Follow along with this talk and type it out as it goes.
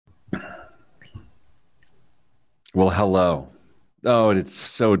Well, hello. Oh, it's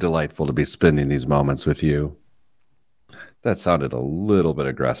so delightful to be spending these moments with you. That sounded a little bit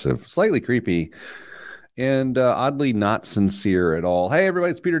aggressive, slightly creepy, and oddly not sincere at all. Hey,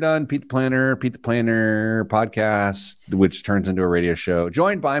 everybody, it's Peter Dunn, Pete the Planner podcast, which turns into a radio show,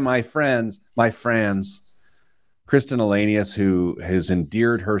 joined by my friends, Kristen Elanius, who has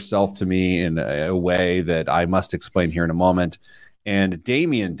endeared herself to me in a way that I must explain here in a moment, and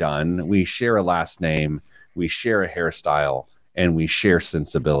Damian Dunn. We share a last name, we share a hairstyle, and we share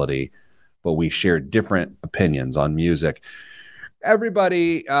sensibility, but we share different opinions on music.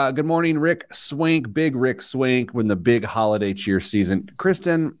 Everybody, good morning, Rick Swink, big Rick Swink, when the big holiday cheer season.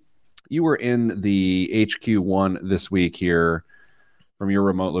 Kristen, you were in the HQ1 this week here from your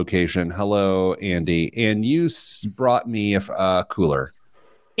remote location. Hello, Andy. And you brought me a cooler.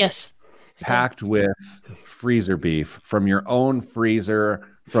 Yes. Packed with freezer beef from your own freezer,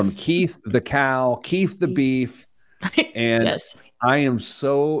 from Keith the cow, Keith the beef. And yes. I am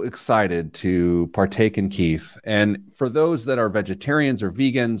so excited to partake in Keith. And for those that are vegetarians or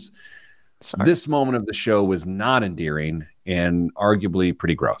vegans, this moment of the show was not endearing and arguably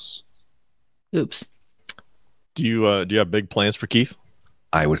pretty gross. Oops. Do you have big plans for Keith?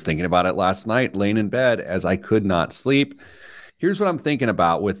 I was thinking about it last night, laying in bed as I could not sleep. Here's what I'm thinking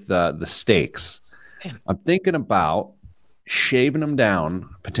about with the steaks. I'm thinking about shaving them down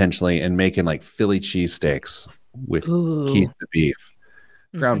potentially and making like Philly cheesesteaks with Keith the beef.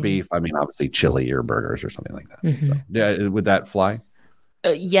 Ground beef, I mean, obviously chili or burgers or something like that. So, yeah, would that fly?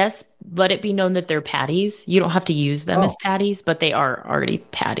 Yes, let it be known that they're patties. You don't have to use them as patties, but they are already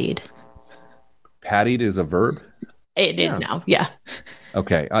pattied. Pattied is a verb? It is now, yeah.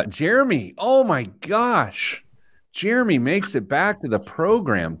 Okay. Jeremy, oh my gosh. Jeremy makes it back to the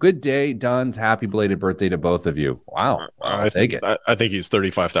program. Good day, Duns. Happy belated birthday to both of you. Wow. I think he's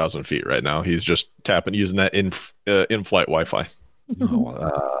 35,000 feet right now. He's just using that in-flight Wi-Fi.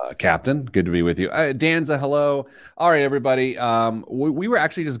 Captain, good to be with you. Danza, hello. All right, everybody. We were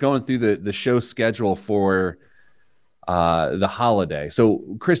actually just going through the show schedule for the holiday. So,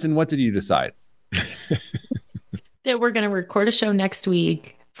 Kristen, what did you decide? That we're going to record a show next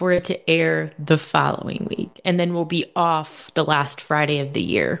week for it to air the following week. And then we'll be off the last Friday of the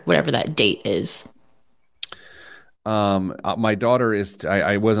year, whatever that date is. My daughter is,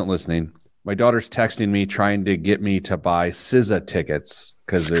 I wasn't listening. My daughter's texting me trying to get me to buy SZA tickets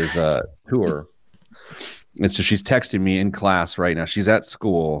because there's a tour. And so she's texting me in class right now. She's at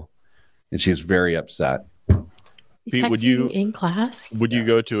school and she's very upset. Pete, would you in class? Would you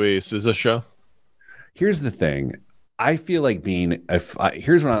go to a SZA show? Here's the thing. I feel like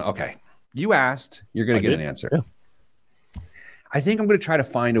here's what okay. You asked, you're going to get an answer. Yeah. I think I'm going to try to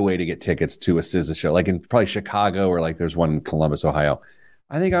find a way to get tickets to a SZA show, like in probably Chicago or like there's one in Columbus, Ohio.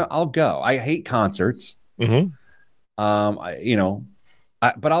 I think I'll go. I hate concerts. Mm-hmm.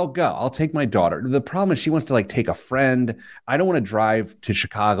 But I'll go. I'll take my daughter. The problem is she wants to like take a friend. I don't want to drive to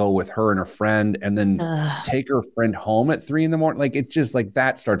Chicago with her and her friend and then take her friend home at 3 a.m. Like it just like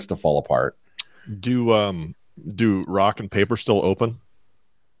that starts to fall apart. Do rock and paper still open?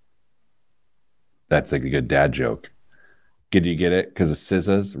 That's like a good dad joke. Did you get it? Because of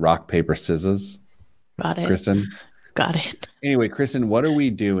scissors, rock, paper, scissors. Got it. Kristen? Got it. Anyway, Kristen, what are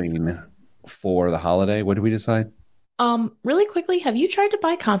we doing for the holiday? What did we decide? Really quickly, have you tried to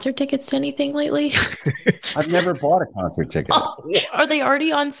buy concert tickets to anything lately? I've never bought a concert ticket. Are they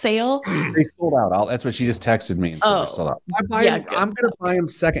already on sale? They sold out. That's what she just texted me and said they're sold out. I'm going to buy them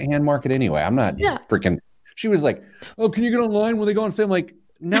secondhand market anyway. I'm not freaking. She was like, "Oh, can you get online when they go on sale?" I'm like,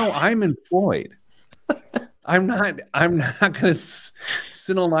 "No, I'm employed. I'm not going to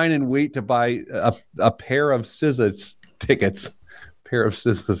sit online and wait to buy a pair of scissors tickets." Pair of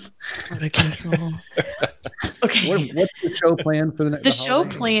scissors. Okay. What's the show plan for the next? The show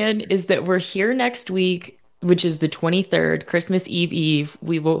plan is that we're here next week, which is the 23rd, Christmas Eve.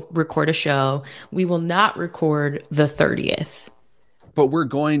 We will record a show. We will not record the 30th. But we're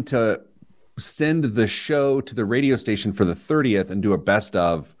going to send the show to the radio station for the 30th and do a best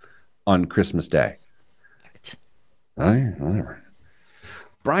of on Christmas Day. All right, whatever.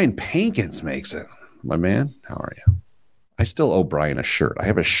 Brian Pankins makes it. My man, how are you? I still owe Brian a shirt. I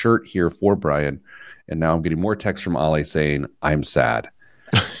have a shirt here for Brian, and now I'm getting more texts from Ollie saying, I'm sad.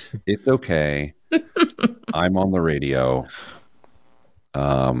 It's okay. I'm on the radio.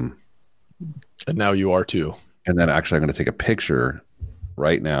 And now you are too. And then actually I'm going to take a picture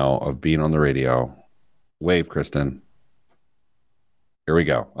right now of being on the radio. Wave, Kristen. Here we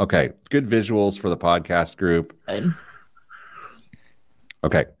go. Okay. Good visuals for the podcast group. Good.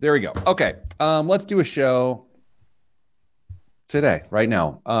 Okay. There we go. Okay. Let's do a show today, right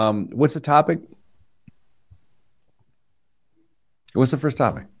now. What's the topic? What's the first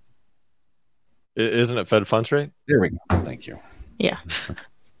topic? Isn't it Fed funds rate? There we go. Thank you. Yeah.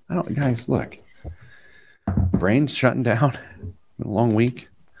 Guys, look. Brain's shutting down. A long week.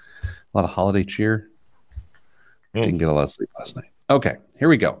 A lot of holiday cheer. Didn't get a lot of sleep last night. Okay, here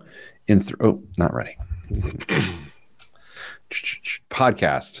we go. Not ready.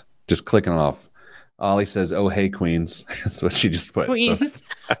 Podcast. Just clicking off. Ollie says, "Oh, hey, Queens." That's what she just put. Queens.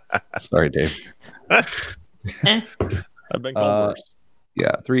 So, sorry, Dave. I've been called worse.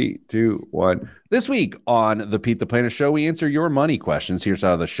 Yeah, 3, 2, 1. This week on the Pete the Planner Show, we answer your money questions. Here's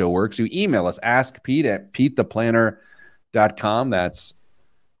how the show works. You email us, askpete@petetheplanner.com. That's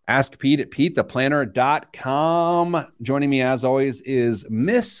askpete@petetheplanner.com. Joining me, as always, is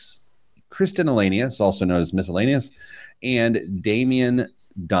Miss Kristen Elanius, also known as Miscellaneous, and Damian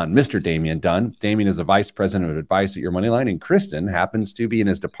Dunn, Mr. Damian Dunn. Damian is the Vice President of Advice at Your Moneyline, and Kristen happens to be in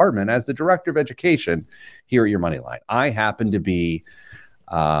his department as the Director of Education here at Your Moneyline. I happen to be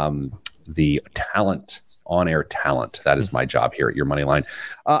the talent, on-air talent. That is my job here at Your Moneyline.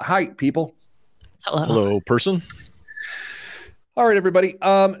 Hi, people. Hello, person. All right, everybody.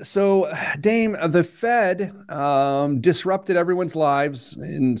 So, Dame, the Fed disrupted everyone's lives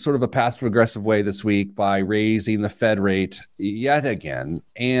in sort of a passive-aggressive way this week by raising the Fed rate yet again.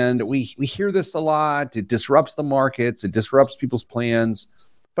 And we hear this a lot. It disrupts the markets. It disrupts people's plans.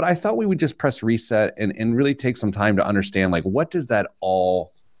 But I thought we would just press reset and really take some time to understand, like, what does that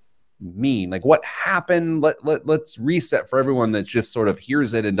all mean? Like, what happened? Let's reset for everyone that just sort of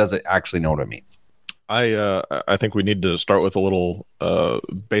hears it and doesn't actually know what it means. I think we need to start with a little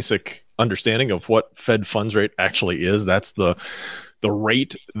basic understanding of what Fed funds rate actually is. That's the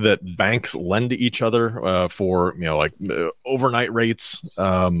rate that banks lend to each other for, like overnight rates,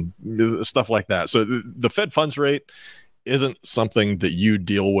 stuff like that. So the Fed funds rate isn't something that you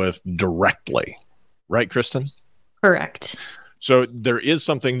deal with directly, right, Kristen? Correct. So there is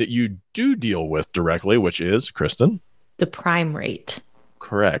something that you do deal with directly, which is, Kristen? The prime rate.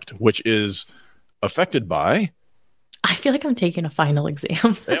 Correct, which is affected by? I feel like I'm taking a final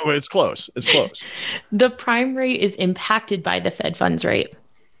exam. It's close. It's close. The prime rate is impacted by the Fed funds rate.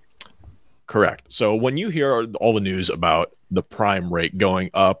 Correct. So when you hear all the news about the prime rate going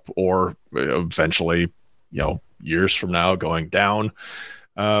up or eventually, years from now going down,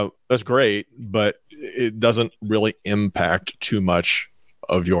 that's great, but it doesn't really impact too much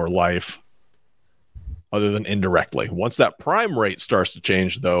of your life other than indirectly. Once that prime rate starts to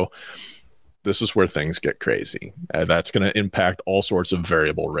change, though, this is where things get crazy. That's going to impact all sorts of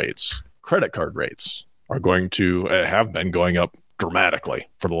variable rates. Credit card rates are going to have been going up dramatically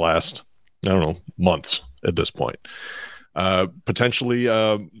for the last, months at this point. Potentially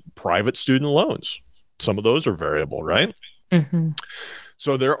private student loans. Some of those are variable, right? Mm-hmm.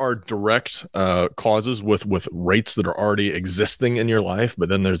 So there are direct causes with rates that are already existing in your life, but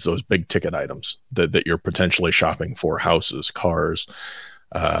then there's those big ticket items that you're potentially shopping for: houses, cars,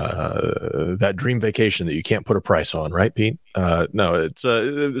 that dream vacation that you can't put a price on, right, Pete? No, it's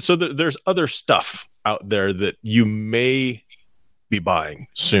so there's other stuff out there that you may be buying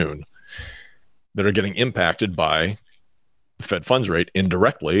soon that are getting impacted by the Fed funds rate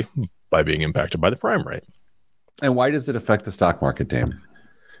indirectly by being impacted by the prime rate. And why does it affect the stock market, Dame?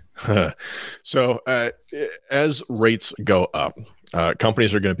 So as rates go up,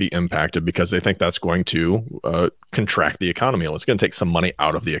 companies are going to be impacted because they think that's going to contract the economy. It's going to take some money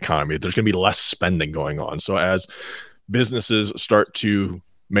out of the economy. There's going to be less spending going on. So as businesses start to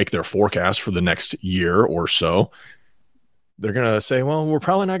make their forecast for the next year or so, they're going to say, well, we're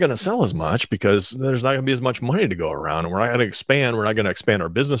probably not going to sell as much because there's not going to be as much money to go around. And we're not going to expand. We're not going to expand our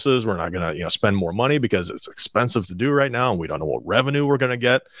businesses. We're not going to spend more money because it's expensive to do right now. And we don't know what revenue we're going to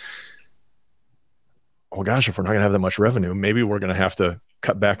get. Oh, gosh, if we're not going to have that much revenue, maybe we're going to have to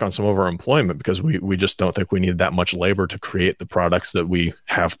cut back on some of our employment because we just don't think we need that much labor to create the products that we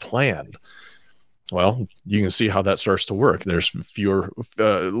have planned. Well, you can see how that starts to work. There's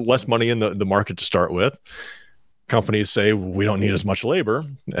less money in the market to start with. Companies say we don't need as much labor,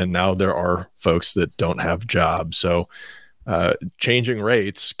 and now there are folks that don't have jobs. So changing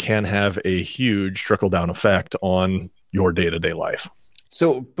rates can have a huge trickle-down effect on your day-to-day life.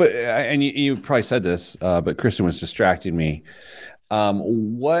 So, but and you probably said this, but Kristen was distracting me.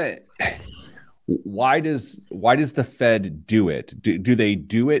 Why does the Fed do it? Do they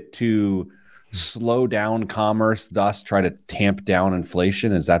do it to slow down commerce, thus try to tamp down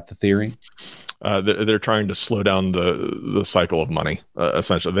inflation? Is that the theory? They're trying to slow down the cycle of money.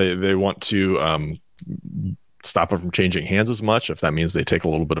 Essentially, they want to stop it from changing hands as much. If that means they take a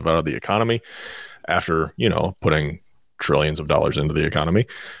little bit of out of the economy after putting trillions of dollars into the economy,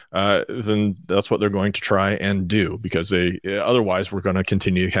 then that's what they're going to try and do, because otherwise we're going to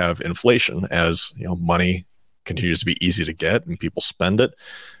continue to have inflation as money continues to be easy to get and people spend it.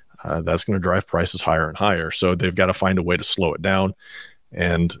 That's going to drive prices higher and higher. So they've got to find a way to slow it down.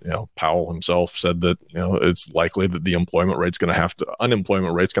 And Powell himself said that it's likely that the unemployment rate's going to have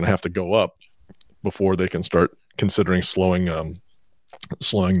to go up before they can start considering slowing the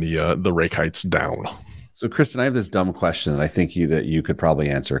rate hikes down. So, Kristen, I have this dumb question that I think you could probably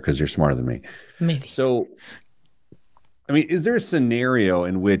answer because you're smarter than me. Maybe. So, I mean, is there a scenario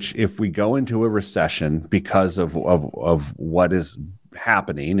in which if we go into a recession because of what is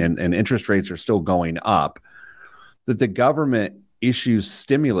happening and interest rates are still going up, that the government issues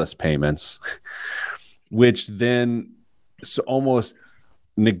stimulus payments, which then almost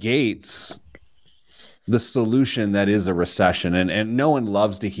negates the solution that is a recession? And no one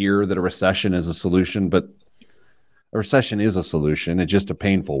loves to hear that a recession is a solution, but a recession is a solution. It's just a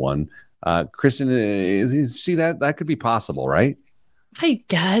painful one. Kristen, see that could be possible, right? I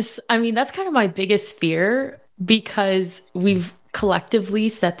guess. I mean, that's kind of my biggest fear, because we've collectively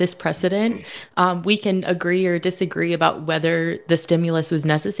set this precedent. We can agree or disagree about whether the stimulus was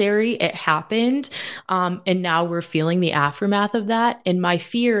necessary. It happened. And now we're feeling the aftermath of that. And my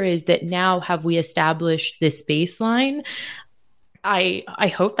fear is that now have we established this baseline?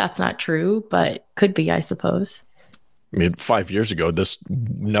 I hope that's not true, but could be, I suppose. I mean, 5 years ago, this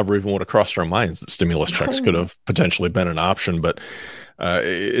never even would have crossed our minds that stimulus checks could have potentially been an option. But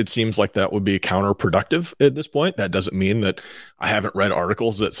it seems like that would be counterproductive at this point. That doesn't mean that I haven't read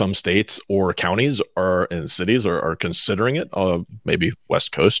articles that some states or counties and cities are considering it, maybe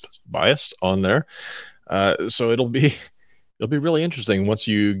West Coast biased on there. So it'll be really interesting once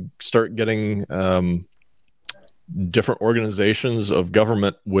you start getting different organizations of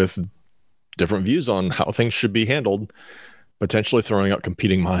government with different views on how things should be handled, potentially throwing out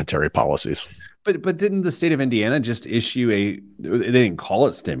competing monetary policies. But didn't the state of Indiana just issue they didn't call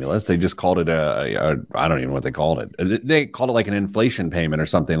it stimulus. They just called it I don't even know what they called it. They called it like an inflation payment or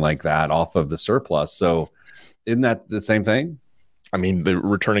something like that off of the surplus. So isn't that the same thing? I mean,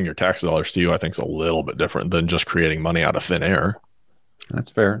 returning your tax dollars to you, I think, is a little bit different than just creating money out of thin air. That's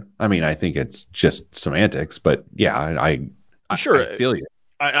fair. I mean, I think it's just semantics, but yeah, I feel you.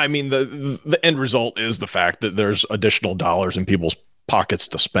 I mean, the end result is the fact that there's additional dollars in people's pockets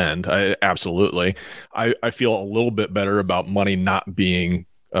to spend. Absolutely. I feel a little bit better about money not being,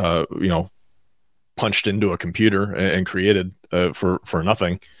 punched into a computer and created for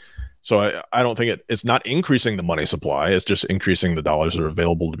nothing. So I don't think it's not increasing the money supply. It's just increasing the dollars that are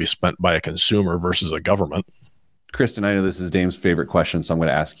available to be spent by a consumer versus a government. Kristen, I know this is Dame's favorite question, so I'm going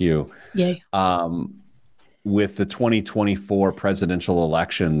to ask you. Yay. With the 2024 presidential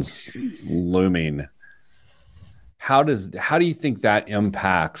elections looming, how do you think that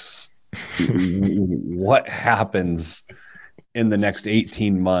impacts what happens in the next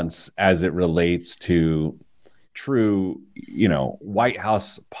 18 months as it relates to true, White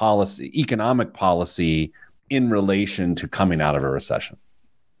House policy, economic policy in relation to coming out of a recession?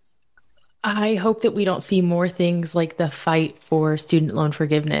 I hope that we don't see more things like the fight for student loan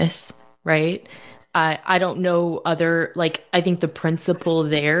forgiveness, right? I don't know I think the principle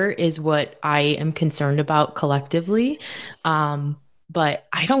there is what I am concerned about collectively. But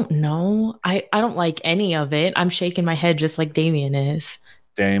I don't know. I don't like any of it. I'm shaking my head just like Damien is.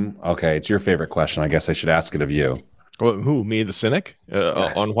 Dame, okay, it's your favorite question. I guess I should ask it of you. Well, who, me, the cynic,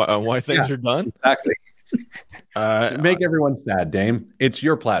 on why things are done? Exactly. Make everyone sad, Dame. It's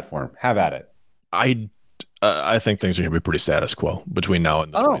your platform. Have at it. I think things are going to be pretty status quo between now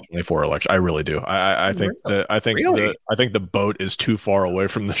and the 2024 election. I really do. I think the boat is too far away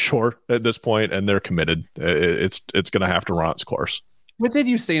from the shore at this point, and they're committed. It's going to have to run its course. What did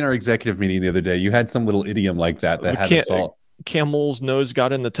you say in our executive meeting the other day? You had some little idiom like that had us all. Camel's nose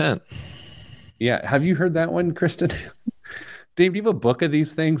got in the tent. Yeah. Have you heard that one, Kristen? Dave, do you have a book of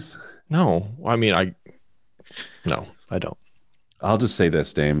these things? No. I mean, no, I don't. I'll just say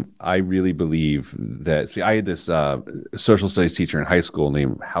this, Dame. I really believe that. See, I had this social studies teacher in high school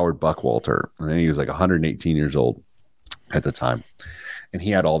named Howard Buckwalter, and he was like 118 years old at the time. And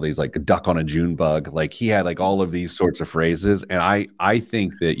he had all these like a duck on a June bug. Like he had like all of these sorts of phrases. And I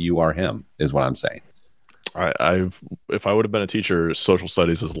think that you are him, is what I'm saying. If I would have been a teacher, social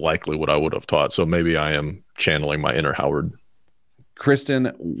studies is likely what I would have taught. So maybe I am channeling my inner Howard. Kristen,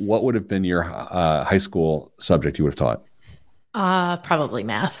 what would have been your high school subject you would have taught? Probably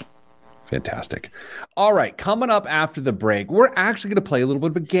math. Fantastic. All right. Coming up after the break, we're actually going to play a little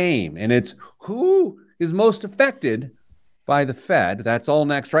bit of a game, and it's who is most affected by the Fed. That's all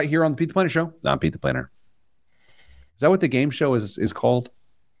next right here on the Pete the Planner Show. I'm Pete the Planner. that what the game show is called?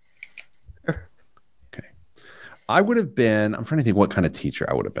 Sure. Okay. I would have been, I'm trying to think what kind of teacher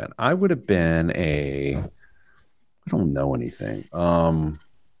I would have been. I would have been I don't know anything.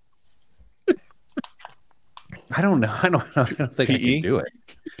 I don't know. I don't think I can do it.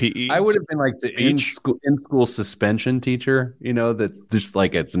 PE. I would have been like the in school suspension teacher, that's just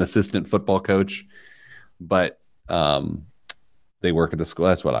like it's an assistant football coach, but they work at the school.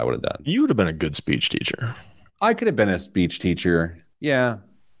 That's what I would have done. You would have been a good speech teacher. I could have been a speech teacher. Yeah.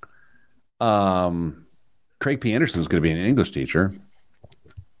 Craig P. Anderson was going to be an English teacher.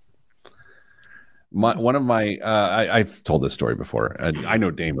 I've told this story before. I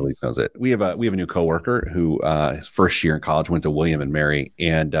know Dame at least knows it. We have a new coworker who his first year in college went to William and Mary,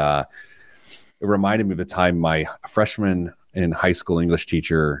 and it reminded me of the time my freshman in high school English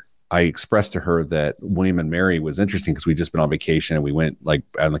teacher. I expressed to her that William and Mary was interesting because we'd just been on vacation and we went like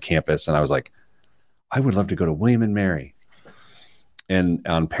on the campus, and I was like, I would love to go to William and Mary. And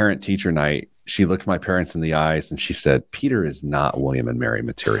on parent teacher night, she looked my parents in the eyes and she said, Peter is not William and Mary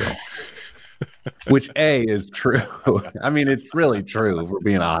material. Which is true. I mean, it's really true, if we're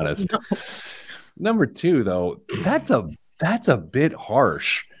being honest. No. Number two, though, that's a bit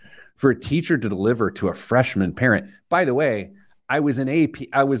harsh for a teacher to deliver to a freshman parent. By the way, I was in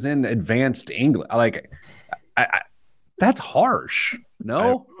advanced English. Like, that's harsh.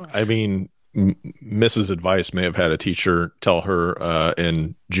 No, I mean, Mrs. Advice may have had a teacher tell her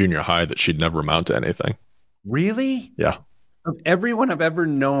in junior high that she'd never amount to anything. Really? Yeah. Of everyone I've ever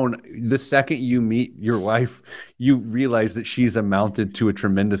known, the second you meet your wife, you realize that she's amounted to a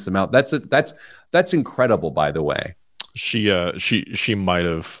tremendous amount. That's incredible, by the way. She might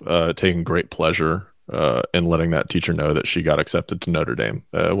have taken great pleasure in letting that teacher know that she got accepted to Notre Dame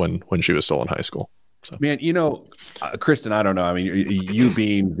when she was still in high school. So. Man, Kristen, I don't know. I mean, you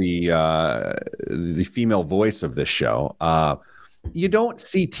being the female voice of this show, you don't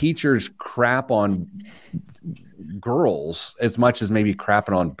see teachers crap on girls as much as maybe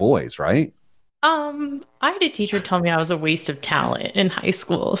crapping on boys, right? I had a teacher tell me I was a waste of talent in high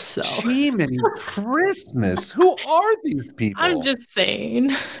school. So, Jiminy Christmas, who are these people? I'm just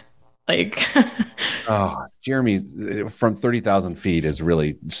saying, like, oh, Jeremy from 30,000 feet is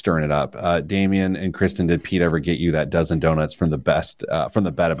really stirring it up. Damian and Kristen, did Pete ever get you that dozen donuts from the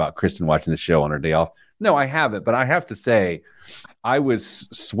bet about Kristen watching the show on her day off? No, I haven't, but I have to say, I was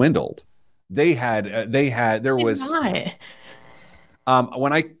swindled. There was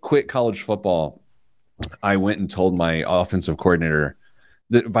when I quit college football, I went and told my offensive coordinator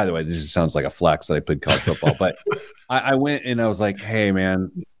that, by the way, this just sounds like a flex that I played college football, but I went and I was like, hey man,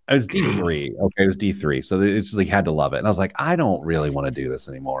 I was D3. Okay. It was D3. So it's like, had to love it. And I was like, I don't really want to do this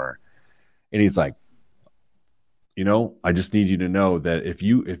anymore. And he's like, I just need you to know that if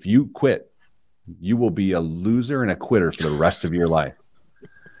you quit, you will be a loser and a quitter for the rest of your life.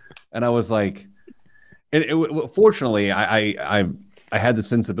 And I was like, fortunately, I had the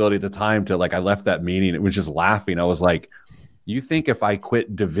sensibility at the time to, like, I left that meeting. It was just laughing. I was like, you think if I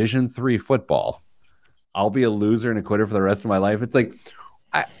quit Division III football, I'll be a loser and a quitter for the rest of my life? It's like,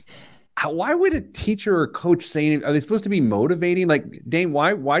 why would a teacher or coach say anything? Are they supposed to be motivating? Like, Dane,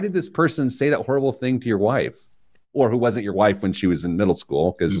 why did this person say that horrible thing to your wife? Or who wasn't your wife when she was in middle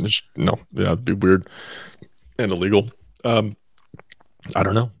school? No, it'd be weird and illegal. I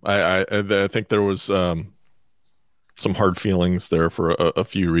don't know. I think there was some hard feelings there for a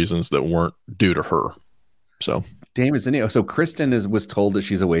few reasons that weren't due to her. So, Dame, so Kristen was told that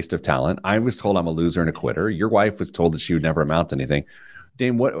she's a waste of talent. I was told I'm a loser and a quitter. Your wife was told that she would never amount to anything.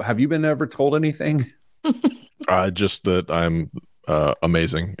 Dame, what have you been ever told anything? Just that I'm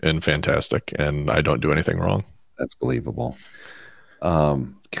amazing and fantastic, and I don't do anything wrong. That's believable.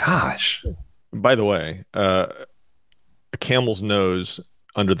 Gosh. By the way, a camel's nose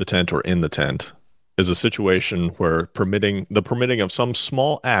under the tent or in the tent is a situation where permitting of some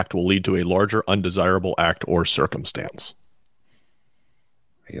small act will lead to a larger undesirable act or circumstance.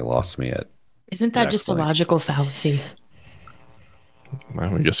 You lost me at. Isn't that just a logical fallacy?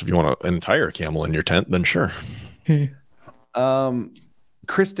 Well, I guess if you want an entire camel in your tent, then sure.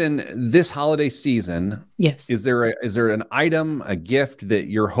 Kristen, this holiday season, yes, is there an item, a gift that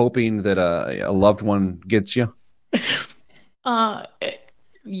you're hoping that a loved one gets you?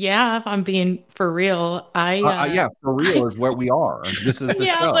 Yeah, if I'm being for real, yeah, for real is where we are. This is the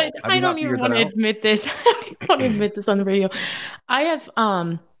yeah, show. but I don't even want to admit this. I don't want to admit this on the radio. I have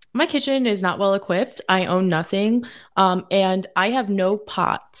My kitchen is not well equipped. I own nothing. And I have no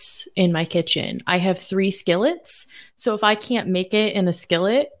pots in my kitchen. I have 3 skillets. So if I can't make it in a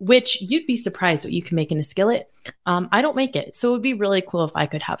skillet, which you'd be surprised what you can make in a skillet, I don't make it. So it would be really cool if I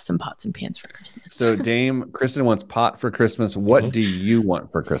could have some pots and pans for Christmas. So Dame, Kristen wants pot for Christmas. What do you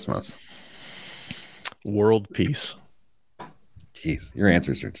want for Christmas? World peace. Jeez, your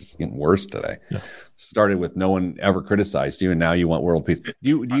answers are just getting worse today. Yeah. Started with no one ever criticized you, and now you want world peace.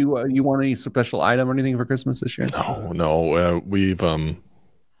 Do you want any special item or anything for Christmas this year? No. We've no.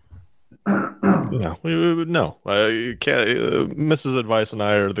 I can't. Mrs. Advice and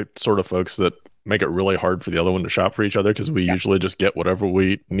I are the sort of folks that make it really hard for the other one to shop for each other because we usually just get whatever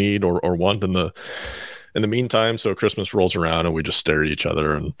we need or want in the meantime. So Christmas rolls around and we just stare at each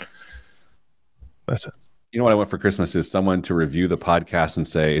other, and that's it. You know what I want for Christmas is someone to review the podcast and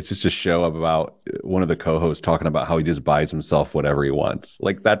say it's just a show about one of the co-hosts talking about how he just buys himself whatever he wants.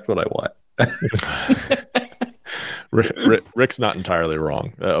 Like, that's what I want. Rick's not entirely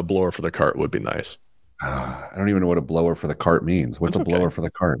wrong. A blower for the cart would be nice. I don't even know what a blower for the cart means. What's a blower for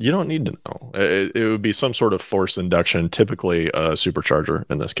the cart? You don't need to know. It would be some sort of forced induction, typically a supercharger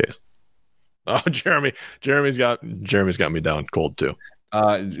in this case. Oh, Jeremy's got me down cold too.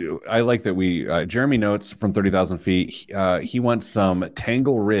 I like that Jeremy notes from 30,000 feet. He wants some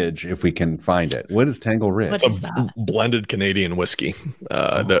Tangle Ridge if we can find it. What is Tangle Ridge? What is that? Blended Canadian whiskey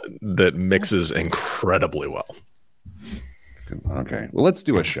that mixes incredibly well. Okay, well, let's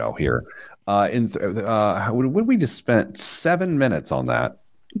do a show here. What we just spent 7 minutes on that.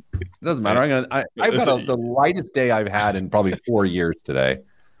 It doesn't matter. I've got the lightest day I've had in probably 4 years today.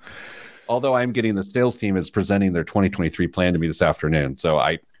 Although I'm getting the sales team is presenting their 2023 plan to me this afternoon. So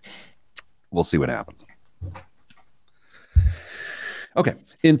we'll see what happens. Okay.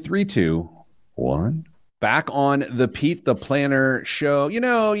 In 3, 2, 1, back on the Pete the Planner show.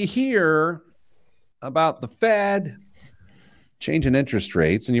 You hear about the Fed changing interest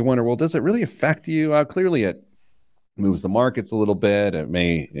rates and you wonder, well, does it really affect you? Clearly it moves the markets a little bit. It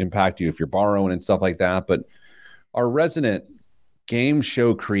may impact you if you're borrowing and stuff like that. But our resident game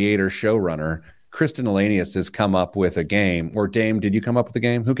show creator, showrunner, Kristen Elanius has come up with a game. Or Dame, did you come up with the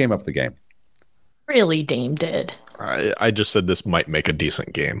game? Who came up with the game? Really, Dame did. I just said this might make a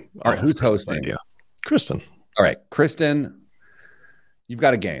decent game. All right, who's hosting? Yeah, Kristen. All right, Kristen, you've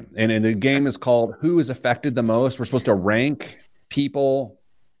got a game. And the game is called Who is Affected the Most? We're supposed to rank people.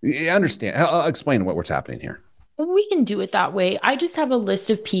 I understand. I'll explain what's happening here. We can do it that way. I just have a list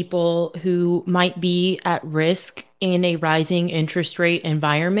of people who might be at risk in a rising interest rate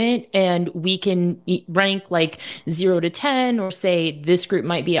environment, and we can rank like 0 to 10 or say this group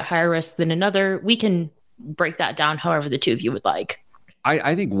might be at higher risk than another. We can break that down however the two of you would like.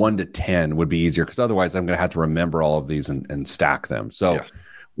 I think 1 to 10 would be easier because otherwise I'm going to have to remember all of these and stack them. So yes.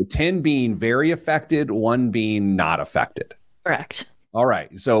 With 10 being very affected, 1 being not affected. Correct. All right.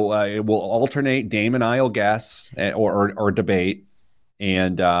 So it will alternate. Dame and I will guess or debate.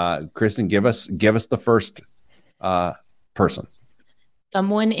 And Kristen, give us the first person.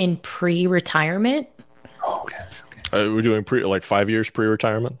 Someone in pre-retirement. Oh, okay. We're doing 5 years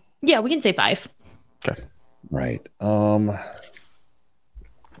pre-retirement? Yeah, we can say 5. Okay. Right.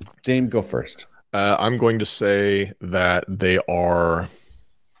 Dame, go first. I'm going to say that they are.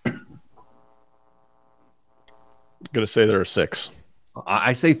 Going to say there are 6.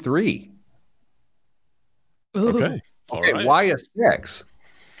 I say 3. Ooh. Okay. All right. Why a 6?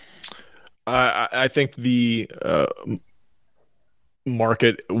 I think the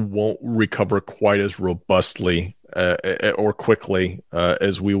market won't recover quite as robustly or quickly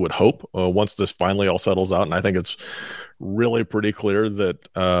as we would hope once this finally all settles out. And I think it's really pretty clear that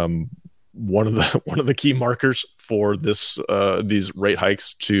one of the key markers for these rate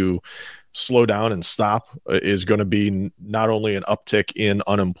hikes to slow down and stop is going to be not only an uptick in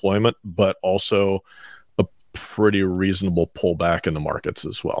unemployment, but also a pretty reasonable pullback in the markets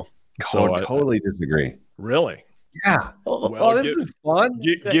as well. So I totally disagree. Really? Yeah. Well, this is fun.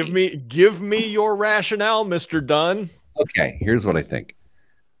 Give me your rationale, Mr. Dunn. Okay, here's what I think.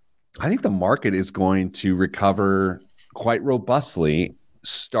 I think the market is going to recover quite robustly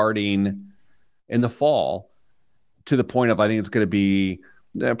starting in the fall to the point of I think it's going to be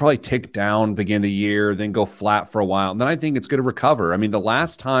probably tick down beginning of the year, then go flat for a while. And then I think it's going to recover. I mean, the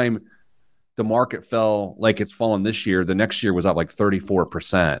last time the market fell like it's fallen this year, the next year was up like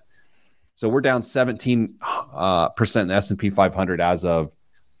 34%. So we're down 17% in the S&P 500 as of,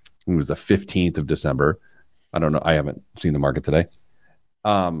 it was the 15th of December. I don't know. I haven't seen the market today.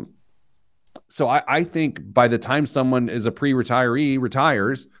 So I think by the time someone is a pre-retiree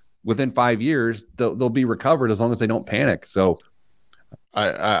retires, within 5 years, they'll be recovered as long as they don't panic. So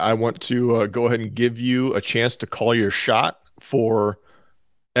I want to go ahead and give you a chance to call your shot for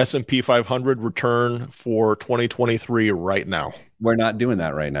S&P 500 return for 2023 right now. We're not doing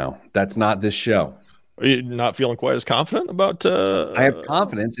that right now. That's not this show. Are you not feeling quite as confident about? I have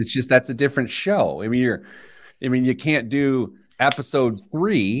confidence. It's just that's a different show. I mean, you can't do episode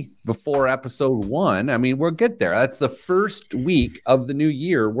 3 before episode 1. I mean, we'll get there. That's the first week of the new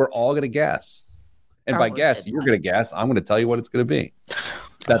year. We're all going to guess. And by guess, you're going to guess. I'm going to tell you what it's going to be.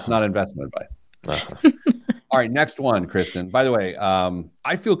 That's not investment advice. All right, next one, Kristen. By the way,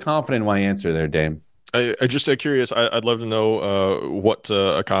 I feel confident in my answer there, Dame. I just curious. I'd love to know what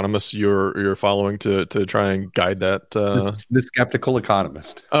economists you're following to try and guide that. The skeptical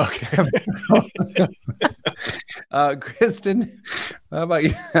economist. Okay. Kristen, how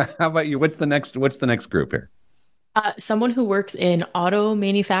about you? What's the next group here? Someone who works in auto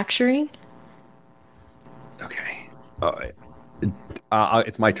manufacturing. Okay.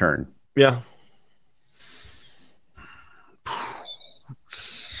 It's my turn. Yeah.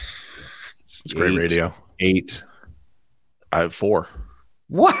 It's great radio. 8. I have 4.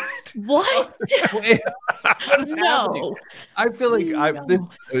 What? What? What is happening? I feel like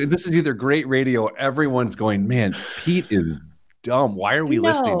this is either great radio. Everyone's going, man, Pete is dumb. Why are we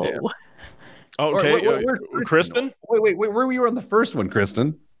listening to him? Okay, Kristen? Wait. Where were you on the first one,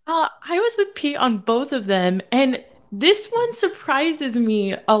 Kristen? I was with Pete on both of them, and this one surprises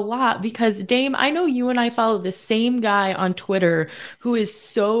me a lot because, Dame, I know you and I follow the same guy on Twitter who is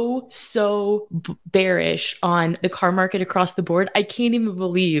so bearish on the car market across the board. I can't even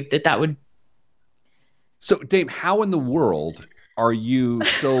believe that would. So, Dame, how in the world are you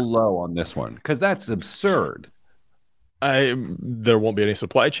so low on this one? Because that's absurd. There won't be any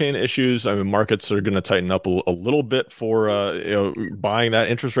supply chain issues. I mean, markets are going to tighten up a little bit for buying. That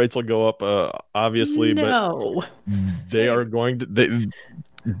interest rates will go up, obviously, but they are going to. Big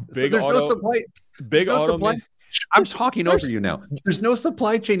there's auto, no supply. Big no auto. Supply. I'm talking over you now. There's no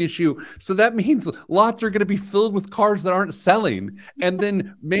supply chain issue, so that means lots are going to be filled with cars that aren't selling, and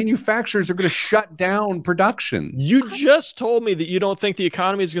then manufacturers are going to shut down production. You just told me that you don't think the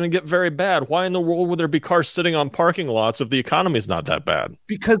economy is going to get very bad. Why in the world would there be cars sitting on parking lots if the economy is not that bad?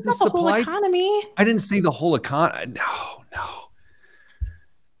 Because the supply economy. I didn't say the whole economy. No.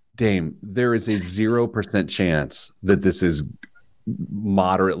 Dame, there is a 0% chance that this is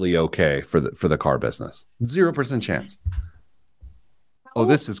moderately okay for the car business. 0% chance. Oh,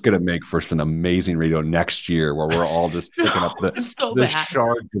 this is going to make for some amazing radio next year where we're all just picking up the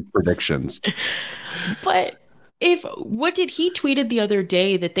shards of predictions. But what did he tweeted the other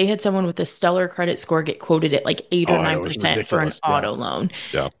day that they had someone with a stellar credit score get quoted at like 8 or 9% for an auto loan.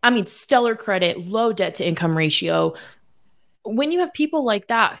 Yeah. I mean, stellar credit, low debt to income ratio. When you have people like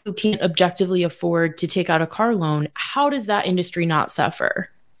that who can't objectively afford to take out a car loan, how does that industry not suffer?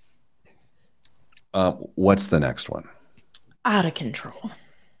 What's the next one? Out of control.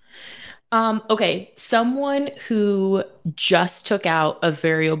 Okay, someone who just took out a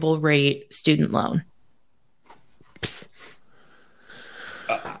variable rate student loan.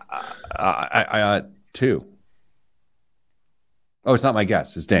 I 2. Oh, it's not my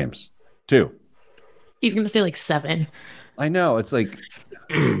guess. It's Dame's. 2. He's going to say like 7. I know. It's like,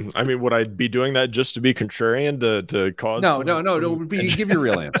 I mean, would I be doing that just to be contrarian to cause? No. Give your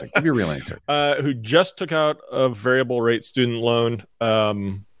real answer. Give your real answer. Who just took out a variable rate student loan?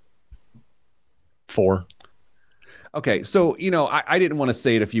 4. Okay, so I didn't want to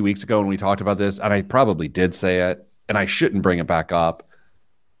say it a few weeks ago when we talked about this, and I probably did say it, and I shouldn't bring it back up.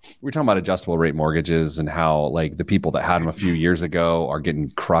 We're talking about adjustable rate mortgages and how like the people that had them a few years ago are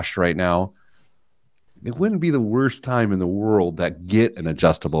getting crushed right now. It wouldn't be the worst time in the world that get an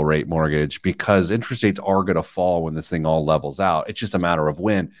adjustable rate mortgage because interest rates are going to fall when this thing all levels out. It's just a matter of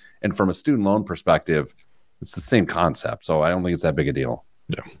when. And from a student loan perspective, it's the same concept. So I don't think it's that big a deal.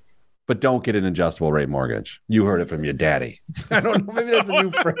 Yeah. But don't get an adjustable rate mortgage. You heard it from your daddy. I don't know. Maybe that's a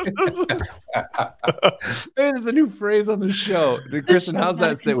new phrase. Maybe that's a new phrase on the show. Kristen, how's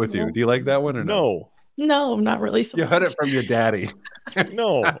that sit with you? Do you like that one or no? No, not really. So you heard it from your daddy.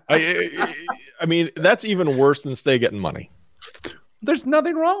 No, I mean, that's even worse than stay getting money. There's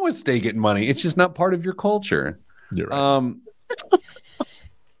nothing wrong with stay getting money. It's just not part of your culture. You're right.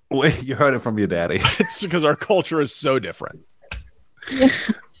 Wait, you heard it from your daddy. It's because our culture is so different.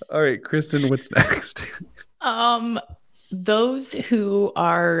 All right, Kristen, what's next? Those who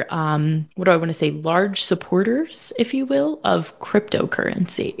are, what do I want to say, large supporters, if you will, of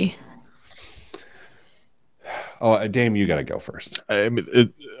cryptocurrency. Oh, Dame, you got to go first. I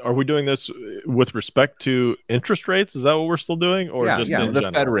mean, are we doing this with respect to interest rates? Is that what we're still doing, or just in the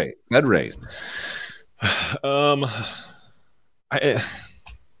general? Fed rate? Fed rate. I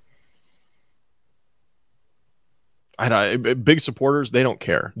don't. Big supporters, they don't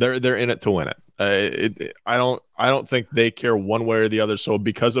care. They're in it to win it. I don't think they care one way or the other. So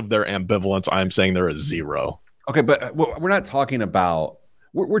because of their ambivalence, I'm saying they're a 0. Okay, but we're not talking about.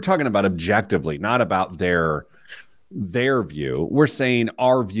 We're talking about objectively, not about their view. We're saying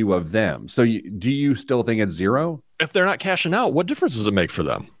our view of them. So do you still think it's 0? If they're not cashing out, what difference does it make for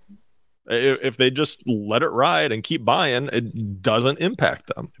them? If they just let it ride and keep buying, it doesn't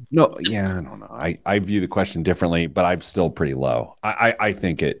impact them. No, yeah, I don't know. I view the question differently, but I'm still pretty low. I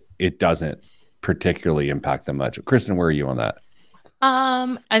think it doesn't particularly impact them much. Kristen, where are you on that?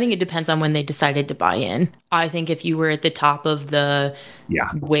 I think it depends on when they decided to buy in. I think if you were at the top of the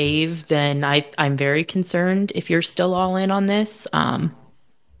wave, then I'm very concerned if you're still all in on this. And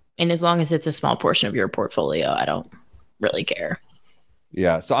as long as it's a small portion of your portfolio, I don't really care.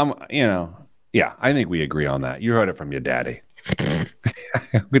 Yeah, so I think we agree on that. You heard it from your daddy.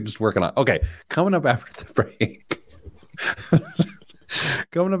 We're just working on. Okay, coming up after the break.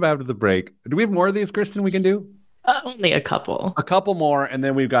 Do we have more of these, Kristen, we can do? Only a couple. A couple more, and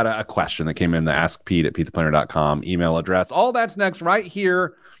then we've got a question that came in the Ask Pete at PeteThePlanner.com email address. All that's next right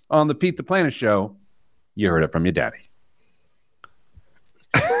here on the Pete the Planner Show. You heard it from your daddy.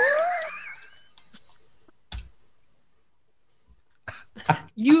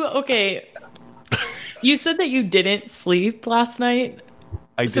 Okay. You said that you didn't sleep last night.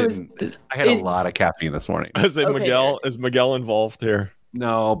 I didn't. I had a lot of caffeine this morning. Is Miguel involved here?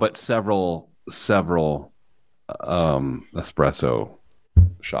 No, but several espresso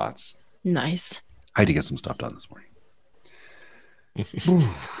shots. Nice. I had to get some stuff done this morning.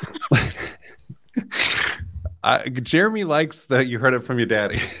 Jeremy likes that you heard it from your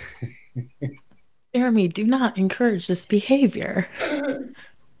daddy. Jeremy, do not encourage this behavior.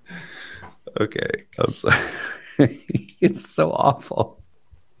 Okay, I'm sorry. It's so awful.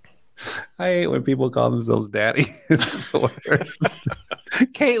 I hate when people call themselves daddy. It's the worst.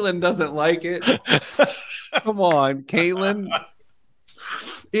 Caitlin doesn't like it. Come on, Caitlin.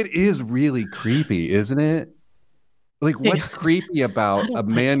 It is really creepy, isn't it? Like, what's creepy about a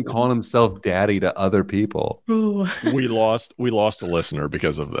man calling himself daddy to other people? Ooh. We lost a listener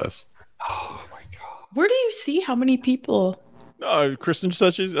because of this. Oh my god! Where do you see how many people? Caitlin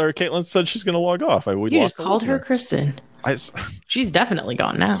said she's going to log off. We You lost just called her Kristen. She's definitely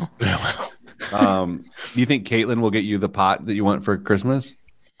gone now. Do you think Caitlin will get you the pot that you want for Christmas?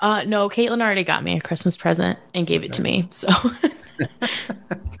 No, Caitlin already got me a Christmas present and gave it to me. So,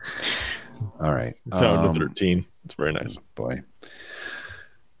 all right. Down to 13. It's very nice. Boy.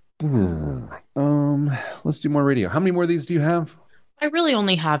 Let's do more radio. How many more of these do you have? I really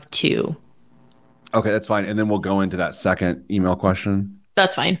only have 2. Okay, that's fine. And then we'll go into that second email question.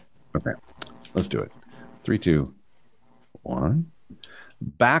 That's fine. Okay, let's do it. 3, 2, 1.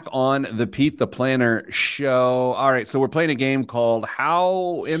 Back on the Pete the Planner Show. All right, so we're playing a game called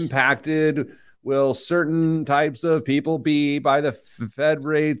How Impacted Will Certain Types of People Be by the Fed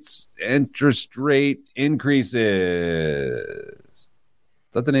Rates Interest Rate Increases? Is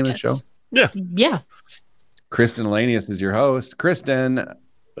that the name of the show? Yeah. Kristen Elanius is your host. Kristen,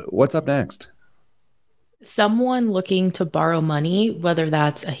 what's up next? Someone looking to borrow money, whether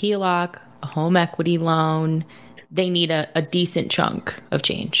that's a HELOC, a home equity loan, they need a decent chunk of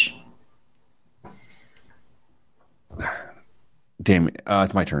change. Damn,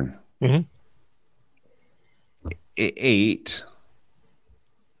 it's my turn. Mm-hmm. 8.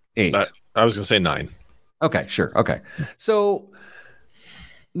 I was going to say 9. Okay, sure. Okay. So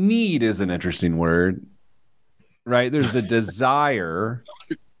need is an interesting word, right? There's the desire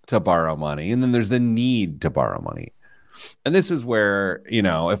to borrow money, and then there's the need to borrow money. And this is where,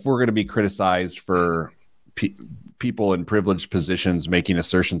 if we're going to be criticized for people in privileged positions making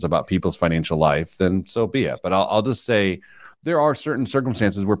assertions about people's financial life, then so be it. But I'll just say there are certain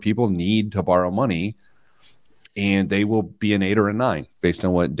circumstances where people need to borrow money, and they will be an 8 or a 9 based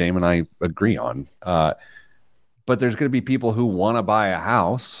on what Dame and I agree on. But there's going to be people who want to buy a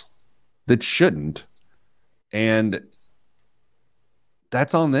house that shouldn't, and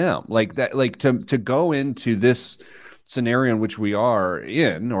that's on them. Like that, like to go into this scenario in which we are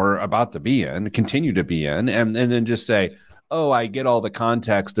in or about to be in, continue to be in, and then just say, oh, I get all the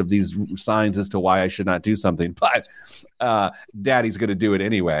context of these signs as to why I should not do something, but daddy's going to do it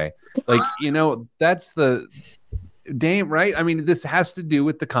anyway. Like, that's the Dame, right? I mean, this has to do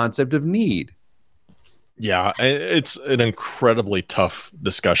with the concept of need. Yeah, it's an incredibly tough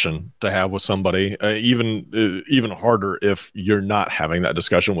discussion to have with somebody. Even harder if you're not having that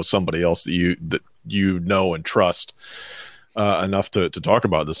discussion with somebody else that you know and trust enough to talk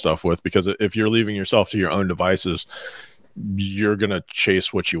about this stuff with. Because if you're leaving yourself to your own devices, you're going to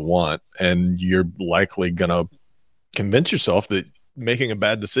chase what you want, and you're likely going to convince yourself that making a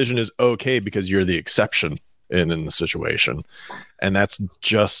bad decision is okay because you're the exception in the situation. And that's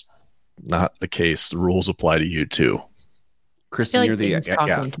just not the case. The rules apply to you too. Kristen, you're the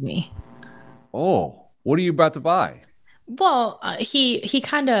talking to me. Oh, what are you about to buy? Well, he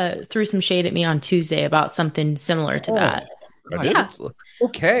kind of threw some shade at me on Tuesday about something similar to that. Yeah.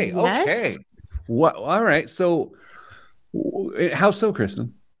 Okay. Yes. Okay. What? All right. So, how so,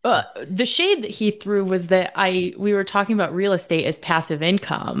 Kristen? The shade that he threw was that we were talking about real estate as passive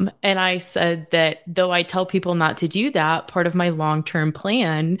income. And I said that though I tell people not to do that, part of my long-term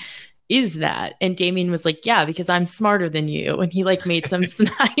plan is that. And Damien was like, yeah, because I'm smarter than you. And he like made some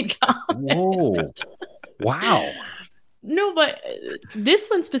snide comment. Whoa. Wow. No, but this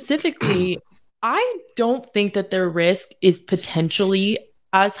one specifically, I don't think that their risk is potentially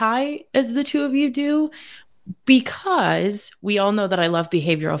as high as the two of you do, because we all know that I love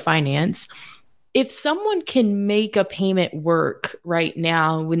behavioral finance. If someone can make a payment work right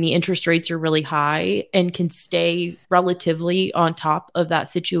now when the interest rates are really high and can stay relatively on top of that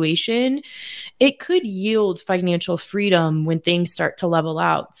situation, it could yield financial freedom when things start to level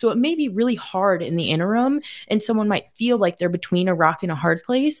out. So it may be really hard in the interim, and someone might feel like they're between a rock and a hard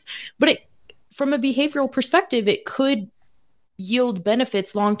place. But from a behavioral perspective, it could yield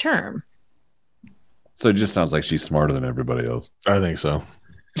benefits long term. So it just sounds like she's smarter than everybody else. I think so.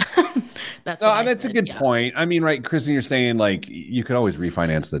 That's a good point. I mean, right, Kristen, you're saying like you could always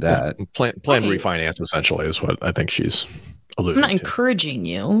refinance the debt. Plan refinance essentially is what I think she's alluding I'm not to. encouraging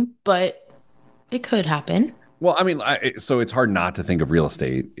you, but it could happen. Well, I mean, so it's hard not to think of real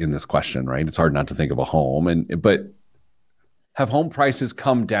estate in this question, right? It's hard not to think of a home, but have home prices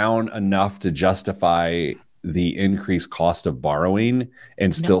come down enough to justify the increased cost of borrowing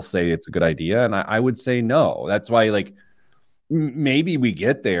and still say it's a good idea? And I would say no. That's why, like, maybe we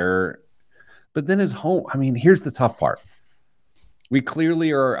get there, but then as home, I mean, here's the tough part. We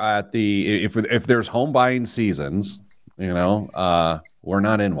clearly are at the, if there's home buying seasons, we're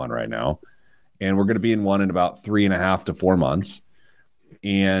not in one right now, and we're going to be in one in about 3.5 to 4 months.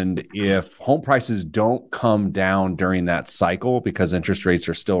 And if home prices don't come down during that cycle because interest rates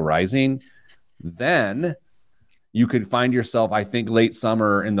are still rising, then you could find yourself, I think, late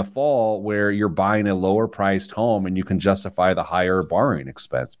summer in the fall where you're buying a lower priced home and you can justify the higher borrowing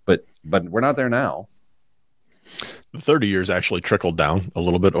expense. But we're not there now. The 30 years actually trickled down a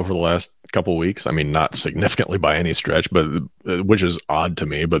little bit over the last couple of weeks. I mean, not significantly by any stretch, but which is odd to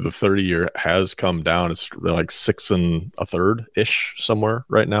me. But the 30-year has come down. It's like 6 1/3 ish somewhere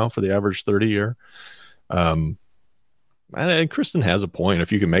right now for the average 30-year. And Kristen has a point.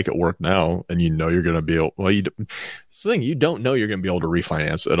 If you can make it work now, and you're going to be able, it's the thing, you don't know you're going to be able to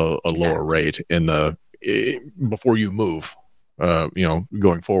refinance at a lower rate before you move,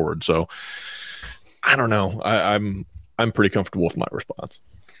 going forward. So I don't know. I'm pretty comfortable with my response.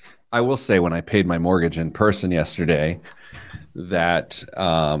 I will say, when I paid my mortgage in person yesterday, that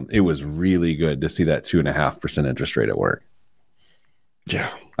it was really good to see that 2.5% interest rate at work.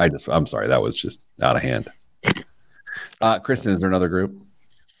 Yeah. I'm sorry. That was just out of hand. Kristen, is there another group?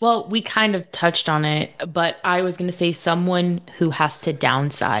 Well, we kind of touched on it, but I was going to say someone who has to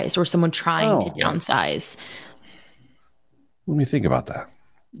downsize, or someone trying to downsize. Let me think about that.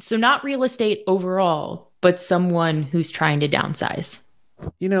 So not real estate overall, but someone who's trying to downsize.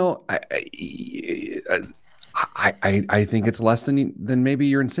 I think it's less than maybe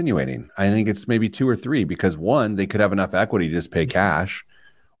you're insinuating. I think it's maybe 2 or 3, because 1, they could have enough equity to just pay cash,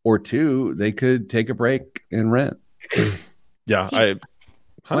 or 2, they could take a break and rent. Yeah,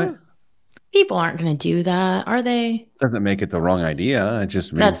 People aren't going to do that, are they? Doesn't make it the wrong idea. It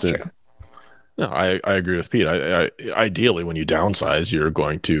just means that's true. No, I agree with Pete. Ideally, when you downsize, you're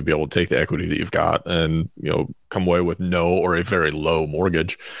going to be able to take the equity that you've got and come away with no or a very low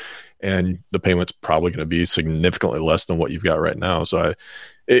mortgage, and the payment's probably going to be significantly less than what you've got right now. So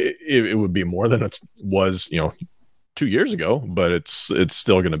it would be more than it was 2 years ago, but it's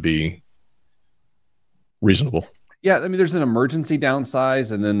still going to be reasonable. Yeah, I mean, there's an emergency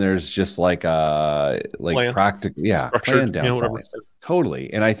downsize, and then there's just like practical, plan downsize.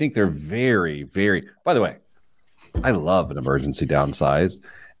 Totally. And I think they're very, very. By the way, I love an emergency downsize,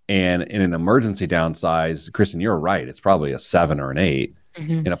 and in an emergency downsize, Kristen, you're right. It's probably a 7 or an 8.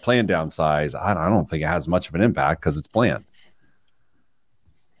 Mm-hmm. In a planned downsize, I don't think it has much of an impact because it's planned.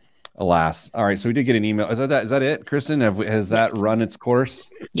 Alas. All right, so we did get an email. Is that it, Kristen? Has that run its course?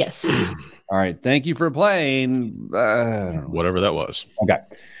 Yes. All right. Thank you for playing. Whatever that was. Okay.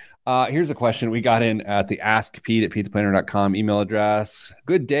 Here's a question we got in at the askpete@petetheplanner.com email address.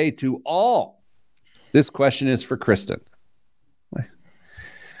 Good day to all. This question is for Kristen.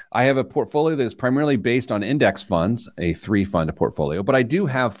 I have a portfolio that is primarily based on index funds, a 3-fund portfolio, but I do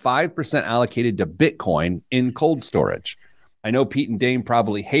have 5% allocated to Bitcoin in cold storage. I know Pete and Dame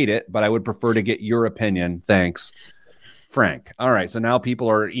probably hate it, but I would prefer to get your opinion. Thanks, Frank. All right, so now people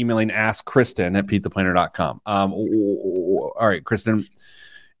are emailing askkristen@PeteThePlanner.com. All right, Kristen,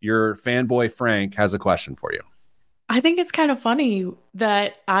 your fanboy Frank has a question for you. I think it's kind of funny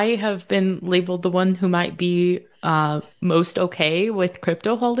that I have been labeled the one who might be most okay with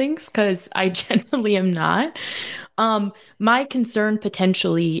crypto holdings, because I generally am not. My concern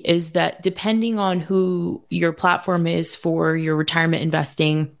potentially is that depending on who your platform is for your retirement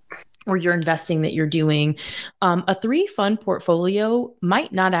investing or your investing that you're doing, a 3-fund portfolio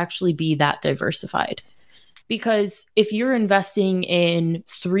might not actually be that diversified. Because if you're investing in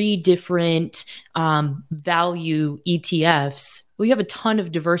 3 different value ETFs, well, you have a ton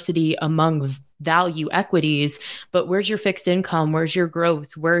of diversity among value equities, but where's your fixed income? Where's your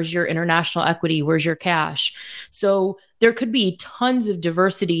growth? Where's your international equity? Where's your cash? So there could be tons of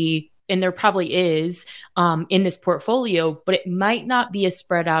diversity, and there probably is in this portfolio, but it might not be as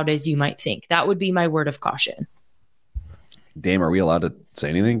spread out as you might think. That would be my word of caution. Dame, are we allowed to say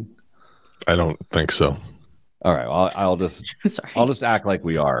anything? I don't think so. All right, well, I'll just act like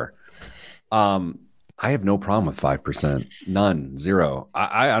we are. I have no problem with 5%, none, 0.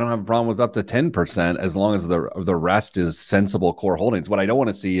 I don't have a problem with up to 10% as long as the rest is sensible core holdings. What I don't want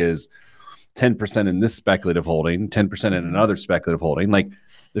to see is 10% in this speculative holding, 10% in another speculative holding. Like,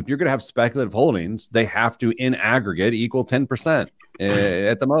 if you're going to have speculative holdings, they have to in aggregate equal 10%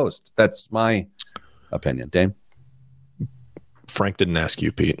 at the most. That's my opinion. Dame? Frank didn't ask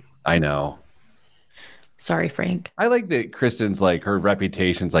you, Pete. I know. Sorry, Frank. I like that Kristen's like, her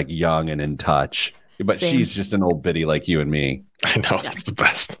reputation's like young and in touch, but Same. She's just an old biddy like you and me. I know, that's the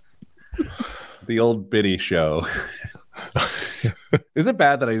best. The old biddy show. Is it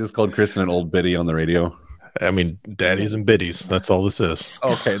bad that I just called Kristen an old biddy on the radio? I mean, daddies and biddies. That's all this is.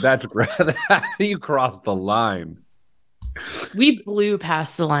 Okay, that's great. You crossed the line. We blew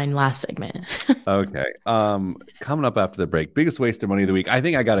past the line last segment. Okay. Coming up after the break, biggest waste of money of the week. I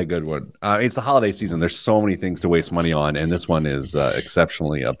think I got a good one. It's the holiday season. There's so many things to waste money on, and this one is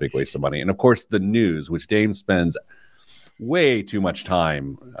exceptionally a big waste of money. And of course, the news, which Dame spends way too much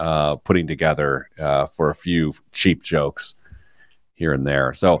time putting together for a few cheap jokes here and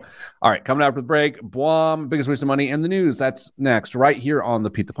there. So, all right, coming after the break, Blom, biggest waste of money, and the news. That's next, right here on the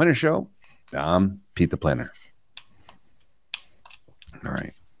Pete the Planner Show. I'm Pete the Planner. All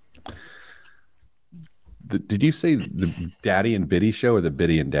right. Did you say the Daddy and Biddy show or the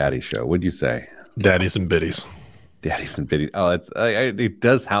Biddy and Daddy show? What did you say? Daddies and biddies. Daddies and Biddies. Oh, it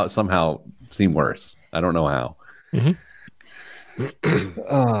does somehow seem worse. I don't know how. Mm-hmm.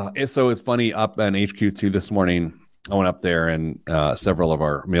 So it's funny, up on HQ2 this morning, I went up there and several of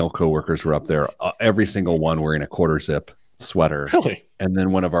our male coworkers were up there, every single one wearing a quarter zip sweater. Really? And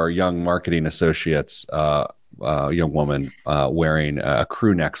then one of our young marketing associates, young woman wearing a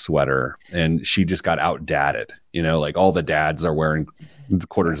crew neck sweater, and she just got out-dadded. You know, like all the dads are wearing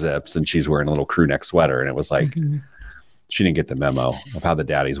quarter zips and she's wearing a little crew neck sweater. And it was like, she didn't get the memo of how the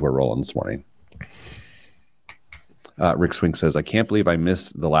daddies were rolling this morning. Rick Swink says, I can't believe I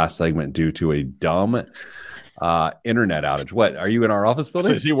missed the last segment due to a dumb internet outage. What, are you in our office building?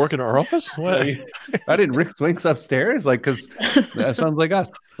 So is he working in our office? What? I didn't. Rick Swink's upstairs, like, because that sounds like us.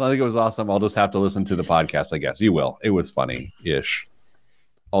 So I think it was awesome. I'll just have to listen to the podcast, I guess. You will. It was funny-ish.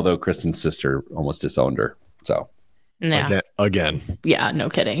 Although Kristen's sister almost disowned her. So again. Yeah, no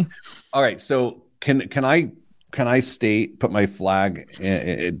kidding. All right. So can I put my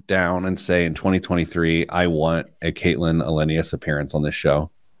flag down and say in 2023 I want a Caitlin Elenius appearance on this show?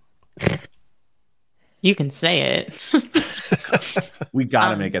 You can say it. We got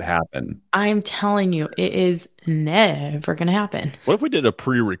to make it happen. I'm telling you, it is never going to happen. What if we did a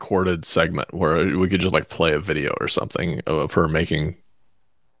pre-recorded segment where we could just like play a video or something of her making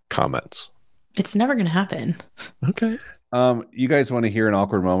comments? It's never going to happen. Okay. You guys want to hear an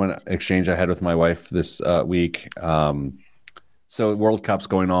awkward moment exchange I had with my wife this week? So World Cup's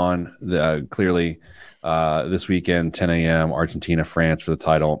going on clearly this weekend, 10 a.m. Argentina, France for the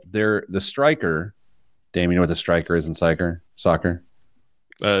title. The striker. Dame, you know what the striker is in soccer?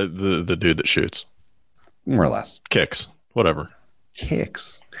 The dude that shoots. More or less. Kicks. Whatever.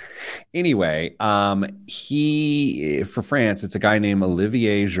 Kicks. Anyway, he, for France, it's a guy named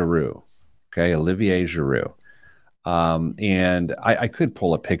Olivier Giroud. Okay, Olivier Giroud. And I could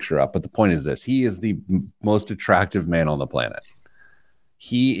pull a picture up, but the point is this. He is the most attractive man on the planet.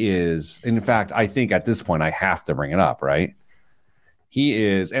 He is, in fact, I think at this point I have to bring it up, right? He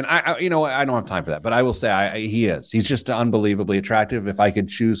is, and I I don't have time for that, but I will say he is. He's just unbelievably attractive. If I could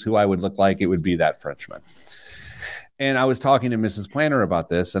choose who I would look like, it would be that Frenchman. And I was talking to Mrs. Planner about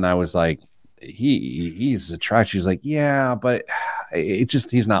this, and I was like, he's attractive. She's like, yeah, but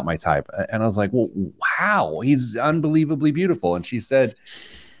he's not my type. And I was like, well, wow, he's unbelievably beautiful. And she said,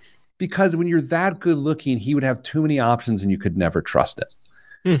 because when you're that good looking, he would have too many options and you could never trust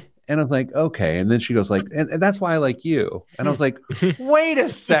it. And I was like, okay. And then she goes like, and that's why I like you. And I was like, wait a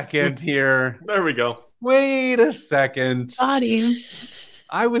second here. There we go. Wait a second. Body.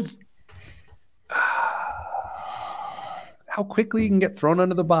 I was how quickly you can get thrown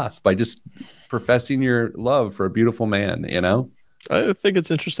under the bus by just professing your love for a beautiful man, you know? I think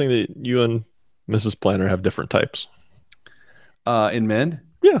it's interesting that you and Mrs. Planner have different types. In men?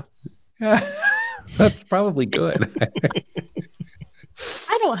 Yeah. That's probably good.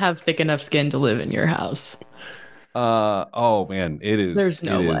 I don't have thick enough skin to live in your house. Oh man, it is. There's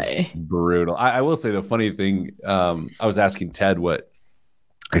no way. Brutal. I will say the funny thing. I was asking Ted what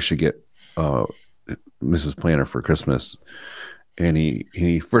I should get Mrs. Planner for Christmas, and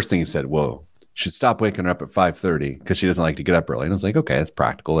he first thing he said, "Whoa, should stop waking her up at 5:30 because she doesn't like to get up early." And I was like, "Okay, that's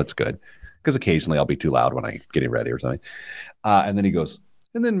practical. That's good." Because occasionally I'll be too loud when I'm getting ready or something. And then he goes,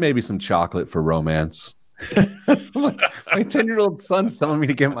 "And then maybe some chocolate for romance." My 10-year-old son's telling me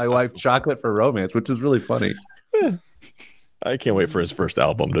to get my wife chocolate for romance, which is really funny. I can't wait for his first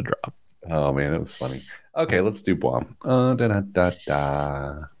album to drop. Oh man, that was funny. Okay, let's do Blom.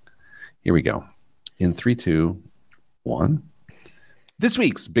 Here we go. In 3, 2, 1. This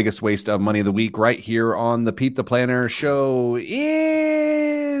week's biggest waste of money of the week, right here on the Pete the Planner Show,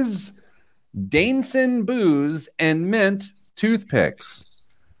 is Daneson Booze and Mint toothpicks.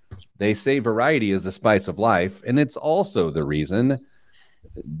 They say variety is the spice of life, and it's also the reason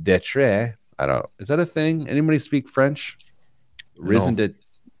d'etre. I don't. Is that a thing? Anybody speak French? Raison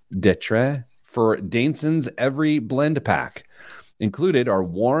d'etre for Daneson's every blend pack. Included are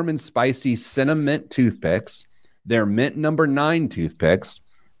warm and spicy cinnamon toothpicks. They're mint number 9 toothpicks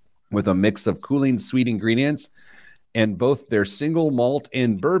with a mix of cooling sweet ingredients, and both their single malt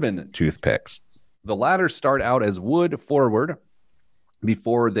and bourbon toothpicks. The latter start out as wood forward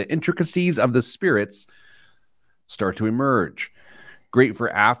before the intricacies of the spirits start to emerge. Great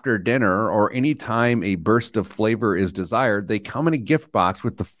for after dinner or any time a burst of flavor is desired. They come in a gift box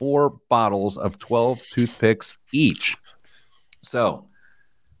with the 4 bottles of 12 toothpicks each. So,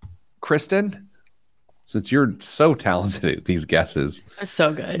 Kristen, since you're so talented at these guesses,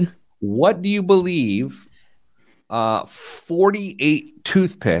 So good. what do you believe 48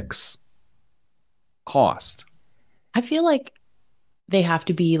 toothpicks cost? I feel like they have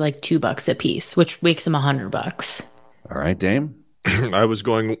to be like $2 a piece, which makes them $100. All right, Dame. I was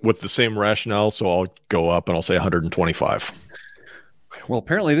going with the same rationale, so I'll go up and I'll say 125. Well,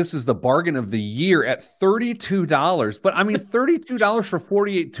 apparently this is the bargain of the year at $32. But I mean, $32 for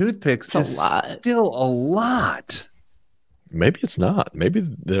 48 toothpicks That's is a lot. still a lot. Maybe it's not. Maybe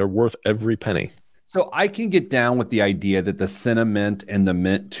they're worth every penny. So I can get down with the idea that the cinnamon and the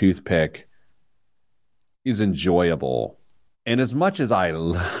mint toothpick is enjoyable. And as much as I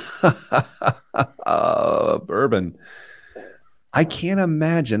love bourbon, I can't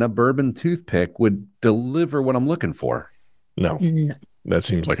imagine a bourbon toothpick would deliver what I'm looking for. No, that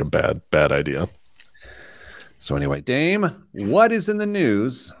seems like a bad idea. So anyway, Dame, what is in the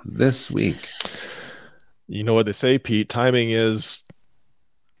news this week? You know what they say, Pete? Timing is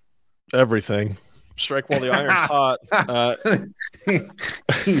everything. Strike while the iron's hot.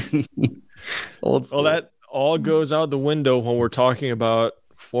 Old school. Well, that all goes out the window when we're talking about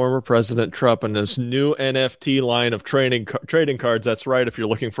former President Trump and his new NFT line of trading cards. That's right. If you're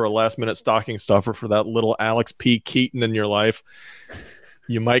looking for a last-minute stocking stuffer for that little Alex P. Keaton in your life,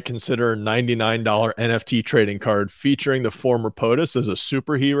 you might consider a $99 NFT trading card featuring the former POTUS as a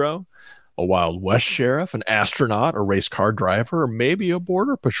superhero, a Wild West sheriff, an astronaut, a race car driver, or maybe a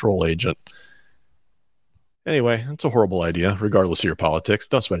border patrol agent. Anyway, it's a horrible idea, regardless of your politics.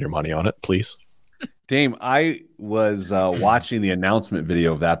 Don't spend your money on it, please. Dame, I was watching the announcement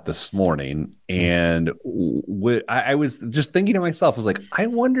video of that this morning, and I was just thinking to myself, I was like, I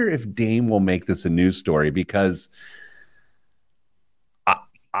wonder if Dame will make this a news story, because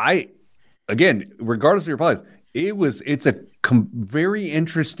I again, regardless of your politics, it's a very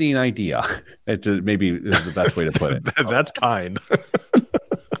interesting idea. Maybe is the best way to put it. That's kind.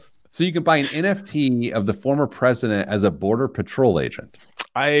 So you can buy an NFT of the former president as a border patrol agent.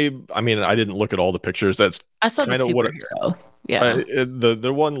 I mean, I didn't look at all the pictures. That's I saw the superhero.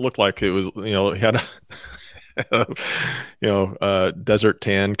 The one looked like it was, he had a desert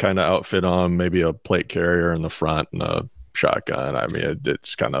tan kind of outfit on, maybe a plate carrier in the front and a shotgun. I mean,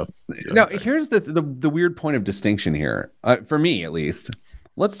 it's kind of now. Here's the weird point of distinction here, for me at least.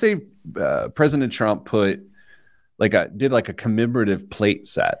 Let's say President Trump did a commemorative plate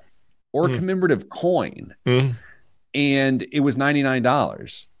set or a commemorative coin, and it was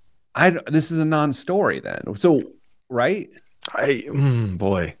 $99. This is a non-story then. So right?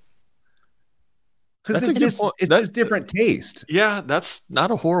 Boy. Because it's just different taste. Yeah, that's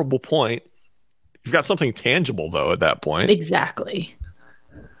not a horrible point. You've got something tangible though at that point. Exactly.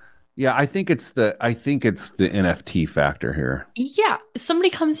 Yeah, I think it's the NFT factor here. Yeah,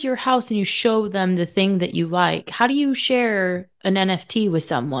 somebody comes to your house and you show them the thing that you like. How do you share an NFT with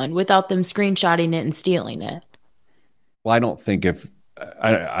someone without them screenshotting it and stealing it? Well, I don't think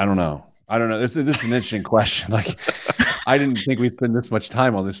I don't know. I don't know. This is an interesting question. Like, I didn't think we'd spend this much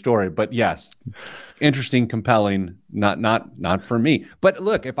time on this story, but yes, interesting, compelling. Not for me. But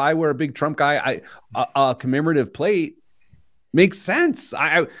look, if I were a big Trump guy, a commemorative plate makes sense.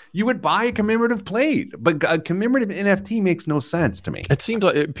 You would buy a commemorative plate, but a commemorative NFT makes no sense to me. It seems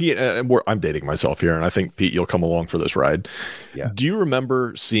like Pete. I'm dating myself here, and I think Pete, you'll come along for this ride. Yeah. Do you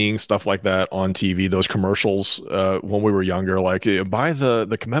remember seeing stuff like that on TV? Those commercials when we were younger, like buy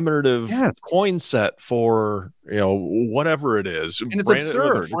the commemorative coin set for whatever it is, and it's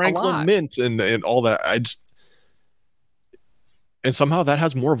absurd. Franklin Mint and all that. And somehow that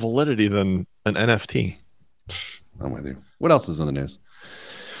has more validity than an NFT. I'm with you. What else is in the news?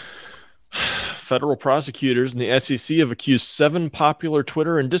 Federal prosecutors in the SEC have accused 7 popular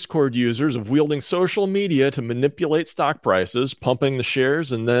Twitter and Discord users of wielding social media to manipulate stock prices, pumping the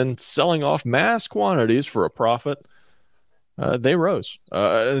shares, and then selling off mass quantities for a profit. They rose.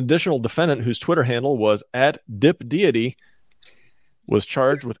 An additional defendant whose Twitter handle was @DipDeity was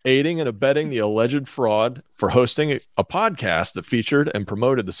charged with aiding and abetting the alleged fraud for hosting a podcast that featured and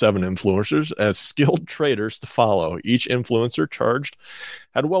promoted the 7 influencers as skilled traders to follow. Each influencer charged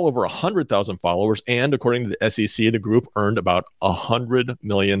had well over 100,000 followers, and according to the SEC, the group earned about $100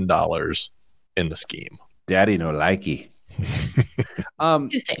 million in the scheme. Daddy no likey. 2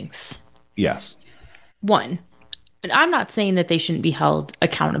 things. Yes. 1, and I'm not saying that they shouldn't be held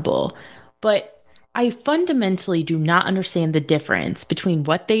accountable, but I fundamentally do not understand the difference between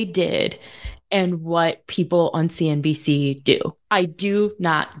what they did and what people on CNBC do. I do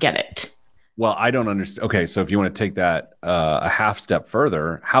not get it. Well, I don't understand. Okay, so if you want to take that a half step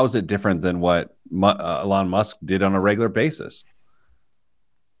further, how is it different than what Elon Musk did on a regular basis?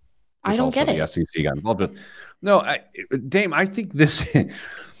 I don't get it. The SEC got involved with. No, Dame, I think this.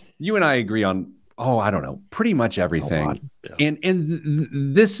 You and I agree on. I don't know, pretty much everything. Yeah. And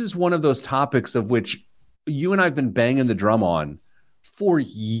this is one of those topics of which you and I have been banging the drum on for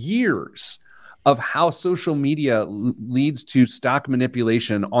years of how social media leads to stock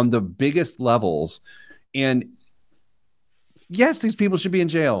manipulation on the biggest levels. And yes, these people should be in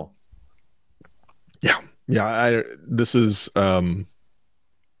jail. Yeah. This is,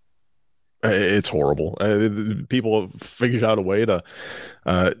 it's horrible. People have figured out a way to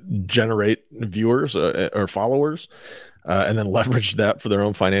generate viewers or followers, and then leverage that for their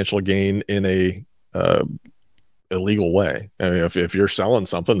own financial gain in a illegal way. I mean, if you're selling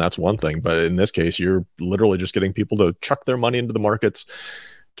something, that's one thing, but in this case, you're literally just getting people to chuck their money into the markets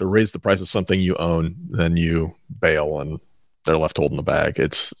to raise the price of something you own. Then you bail, and they're left holding the bag.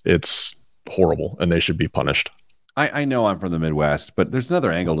 It's horrible, and they should be punished. I know I'm from the Midwest, but there's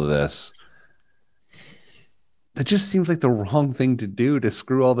another angle to this. That just seems like the wrong thing to do, to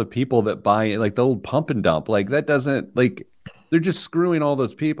screw all the people that buy like the old pump and dump. Like that doesn't, like, they're just screwing all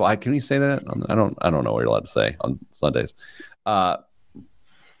those people. Can we say that? I don't know what you're allowed to say on Sundays.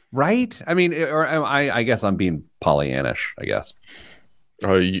 Right? I mean, or I guess I'm being Pollyannish, I guess.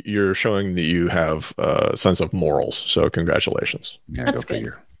 You're showing that you have a sense of morals. So congratulations. Yeah, that's go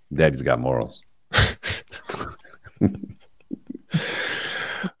figure. Good. Daddy's got morals.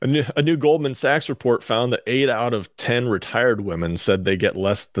 A new Goldman Sachs report found that 8 out of 10 retired women said they get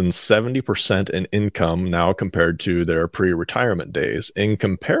less than 70% in income now compared to their pre-retirement days. In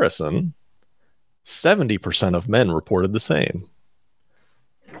comparison, 70% of men reported the same.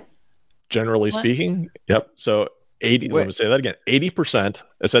 Generally speaking, yep. So 80. Let me say that again. 80%.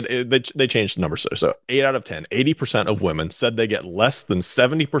 I said they changed the numbers. So 8 out of 10, 80% of women said they get less than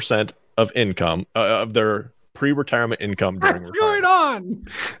 70% of income of their pre-retirement income during retirement. What's going on?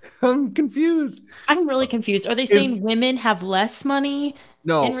 I'm confused. I'm really confused. Are they saying women have less money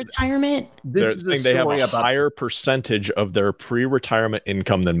in retirement? They're saying they have a higher percentage of their pre-retirement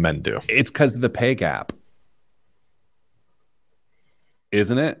income than men do. It's because of the pay gap.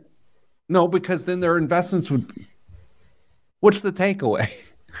 Isn't it? No, because then their investments would... What's the takeaway?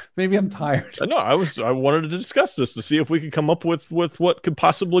 Maybe I'm tired. No, I wanted to discuss this to see if we could come up with what could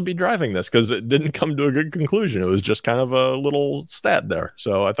possibly be driving this, because it didn't come to a good conclusion. It was just kind of a little stat there.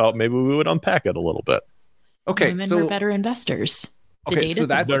 So I thought maybe we would unpack it a little bit. Okay, Women so are better investors. The Okay, data so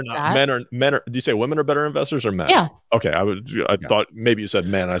that's- They're supports not that. men are. Do you say women are better investors or men? Yeah. Okay, I thought maybe you said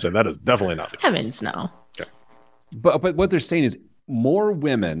men. I said that is definitely not the case. Heavens no. but what they're saying is more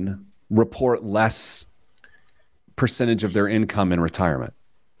women report less percentage of their income in retirement.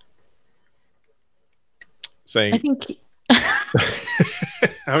 Saying I think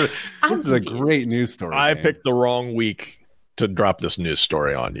This is a great news story. I Dane. picked the wrong week to drop this news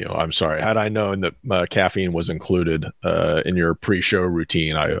story on you. I'm sorry. Had I known that caffeine was included in your pre-show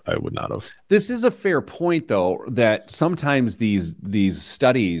routine, I would not have. This is a fair point, though, that sometimes these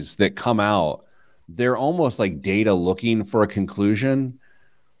studies that come out, they're almost like data looking for a conclusion,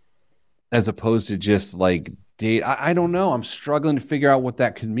 as opposed to just like data. I don't know. I'm struggling to figure out what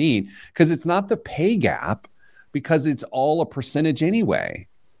that could mean, because it's not the pay gap, because it's all a percentage anyway.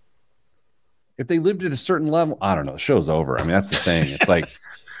 If they lived at a certain level, I don't know. The show's over. I mean, that's the thing. It's like,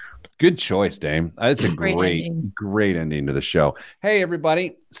 good choice, Dame. That's a great ending to the show. Hey,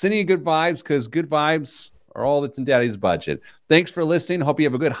 everybody, sending you good vibes, because good vibes are all that's in Daddy's budget. Thanks for listening. Hope you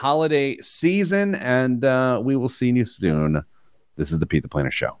have a good holiday season, and we will see you soon. This is the Pete the Planner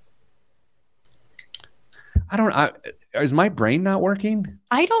Show. Is my brain not working?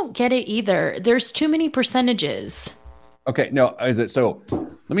 I don't get it either. There's too many percentages. Okay, no. So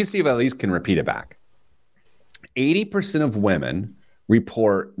let me see if I at least can repeat it back. 80% of women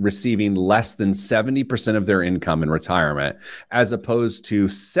report receiving less than 70% of their income in retirement, as opposed to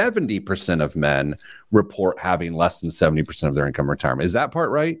 70% of men report having less than 70% of their income in retirement. Is that part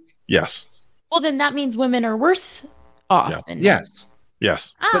right? Yes. Well, then that means women are worse off. Yeah. Than men. Yes.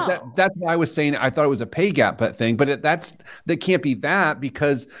 Yes. Oh. But that's why I was saying I thought it was a pay gap thing, but that can't be that,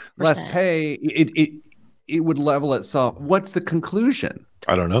 because less pay, it would level itself. What's the conclusion?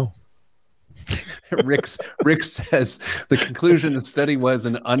 I don't know. Rick says the conclusion of the study was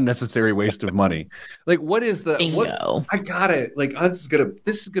an unnecessary waste of money. Like, what is the what? I got it. Like,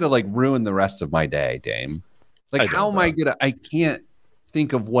 this is gonna like ruin the rest of my day, Dame. Like, how am I gonna? I can't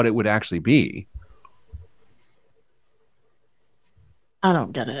think of what it would actually be. I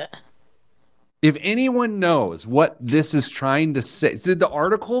don't get it. If anyone knows what this is trying to say, did the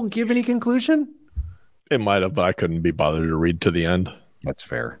article give any conclusion? It might have, but I couldn't be bothered to read to the end. That's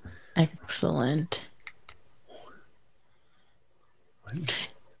fair. Excellent.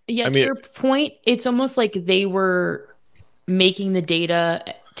 Yeah, to your point, it's almost like they were making the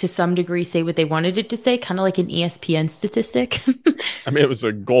data to some degree say what they wanted it to say, kind of like an ESPN statistic. I mean, it was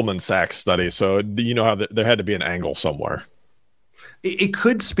a Goldman Sachs study, so you know how there had to be an angle somewhere. It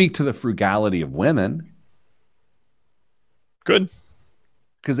could speak to the frugality of women. Good.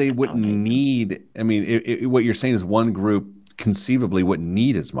 Because they wouldn't need, I mean, what you're saying is one group conceivably wouldn't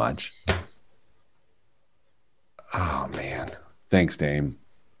need as much. Oh, man. Thanks, Dame.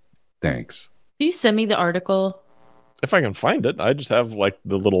 Thanks. Do you send me the article? If I can find it. I just have like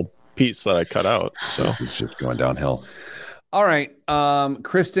the little piece that I cut out. So it's just going downhill. All right.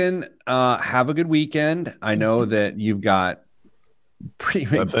 Kristen, have a good weekend. I know that you've got pretty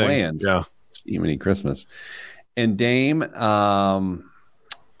big plans. Yeah. Even Christmas. And Dame,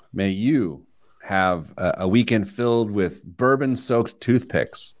 may you have a weekend filled with bourbon-soaked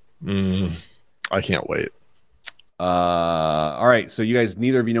toothpicks. I can't wait. All right. So you guys,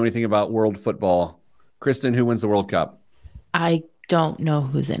 neither of you know anything about world football. Kristen, who wins the World Cup? I don't know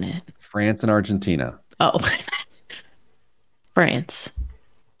who's in it. France and Argentina. Oh. France.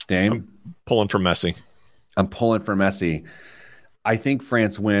 Dame? I'm pulling for Messi. I'm pulling for Messi. I think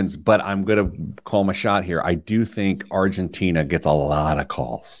France wins, but I'm going to call my shot here. I do think Argentina gets a lot of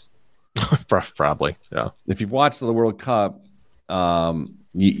calls. Probably, yeah. If you've watched the World Cup, Argentina's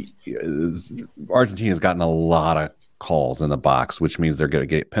gotten a lot of calls in the box, which means they're going to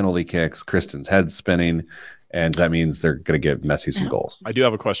get penalty kicks. Kristen's head spinning, and that means they're going to give Messi some goals. I do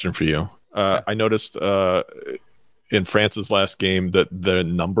have a question for you. I noticed in France's last game that the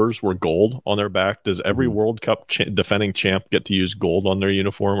numbers were gold on their back. Does every World Cup defending champ get to use gold on their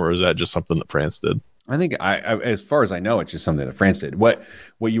uniform, or is that just something that France did? I think, as far as I know, it's just something that France did. What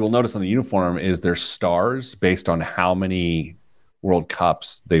you will notice on the uniform is there's stars based on how many World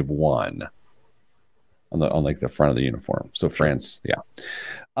Cups they've won on like the front of the uniform. So France, yeah.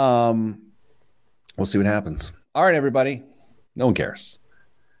 We'll see what happens. All right, everybody. No one cares.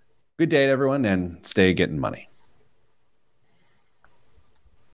 Good day to everyone, and stay getting money.